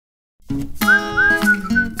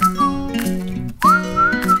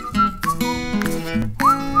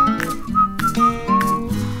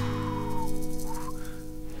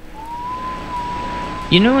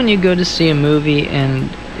You know when you go to see a movie and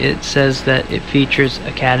it says that it features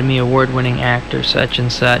Academy Award-winning actor such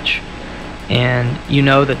and such, and you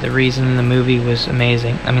know that the reason the movie was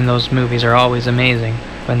amazing, I mean those movies are always amazing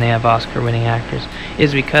when they have Oscar-winning actors,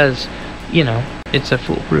 is because, you know, it's a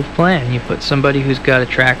foolproof plan. You put somebody who's got a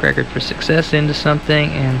track record for success into something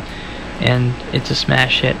and it's a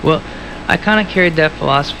smash hit. Well, I kind of carried that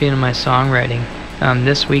philosophy into my songwriting.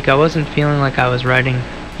 This week I wasn't feeling like I was writing,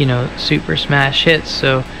 you know, super smash hits,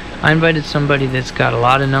 so I invited somebody that's got a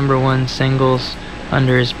lot of #1 singles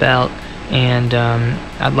under his belt, and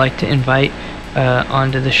I'd like to invite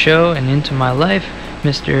onto the show and into my life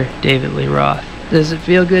Mr. David Lee Roth. Does it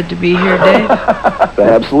feel good to be here, Dave?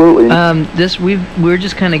 Absolutely. We're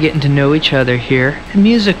just kind of getting to know each other here.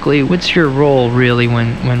 Musically, what's your role really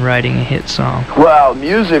when writing a hit song? Well,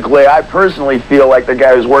 musically, I personally feel like the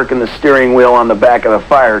guy who's working the steering wheel on the back of the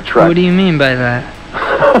fire truck. What do you mean by that?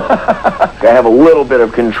 I have a little bit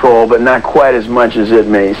of control, but not quite as much as it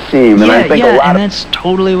may seem. And I think a lot and that's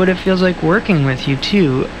totally what it feels like working with you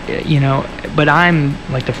too. You know, but I'm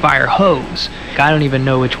like the fire hose. I don't even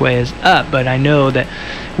know which way is up, but I know that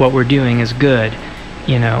what we're doing is good.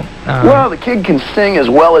 You know. Well, the kid can sing as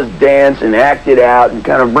well as dance and act it out and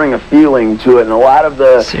kind of bring a feeling to it, and a lot of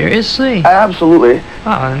the... Seriously? Absolutely.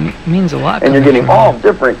 Wow, it means a lot. And you're getting all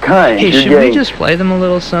different kinds. Hey, should we just play them a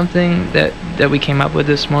little something that we came up with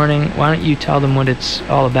this morning? Why don't you tell them what it's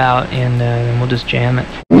all about, and then we'll just jam it.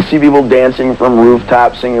 You see people dancing from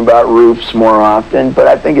rooftops, singing about roofs more often, but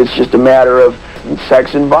I think it's just a matter of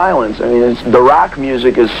sex and violence. I mean, the rock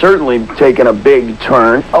music has certainly taken a big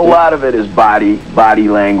turn. A lot of it is body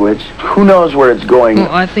language. Who knows where it's going?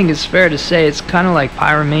 Well, I think it's fair to say it's kind of like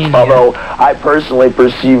pyromania. Although I personally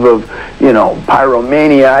perceive of, you know,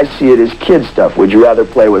 pyromania, I see it as kid stuff. Would you rather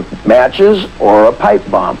play with matches or a pipe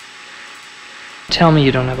bomb? Tell me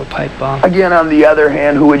you don't have a pipe bomb. Again, on the other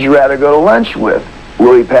hand, who would you rather go to lunch with?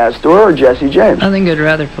 Louis Pasteur or Jesse James? I think I'd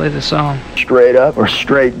rather play the song. Straight up or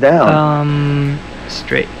straight down?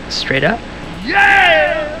 Straight up?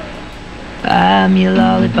 Yeah! I'm your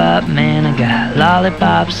lollipop man, I got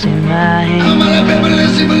lollipops in my hand.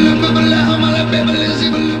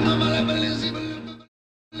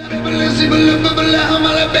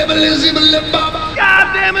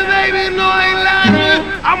 God damn it, baby, no, I ain't lying.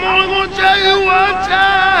 I'm only gonna tell you one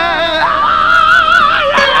time.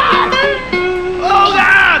 Oh,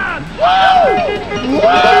 God!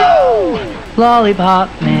 Woo! Woo! Lollipop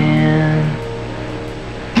man.